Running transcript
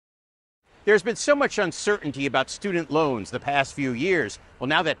There's been so much uncertainty about student loans the past few years. Well,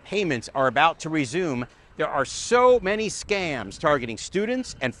 now that payments are about to resume, there are so many scams targeting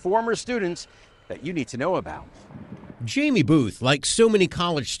students and former students that you need to know about. Jamie Booth, like so many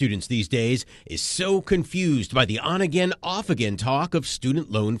college students these days, is so confused by the on-again, off-again talk of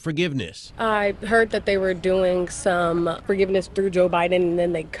student loan forgiveness. I heard that they were doing some forgiveness through Joe Biden and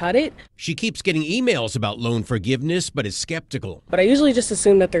then they cut it. She keeps getting emails about loan forgiveness, but is skeptical. But I usually just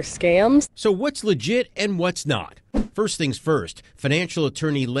assume that they're scams. So what's legit and what's not? First things first, financial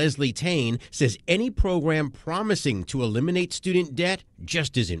attorney Leslie Tane says any program promising to eliminate student debt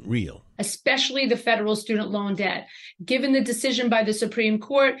just isn't real. Especially the federal student loan debt. Given the decision by the Supreme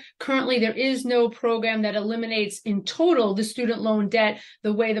Court, currently there is no program that eliminates in total the student loan debt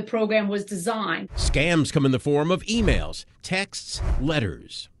the way the program was designed. Scams come in the form of emails, texts,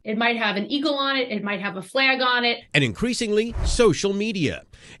 letters. It might have an eagle on it, it might have a flag on it. And increasingly, social media.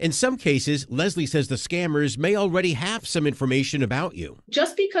 In some cases, Leslie says the scammers may already have some information about you.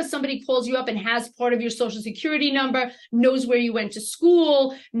 Just because somebody calls you up and has part of your social security number, knows where you went to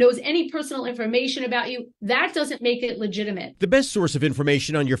school, knows any personal information about you, that doesn't make it legitimate. The best source of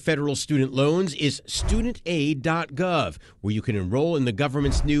information on your federal student loans is studentaid.gov, where you can enroll in the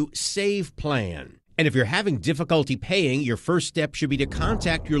government's new SAVE plan. And if you're having difficulty paying, your first step should be to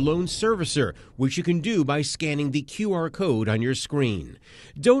contact your loan servicer, which you can do by scanning the QR code on your screen.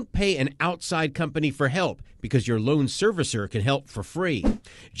 Don't pay an outside company for help, because your loan servicer can help for free.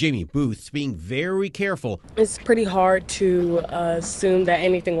 Jamie Booth's being very careful. It's pretty hard to assume that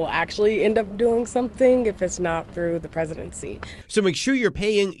anything will actually end up doing something if it's not through the presidency. So make sure you're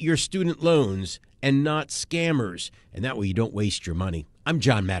paying your student loans and not scammers, and that way you don't waste your money. I'm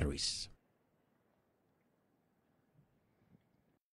John Matarese.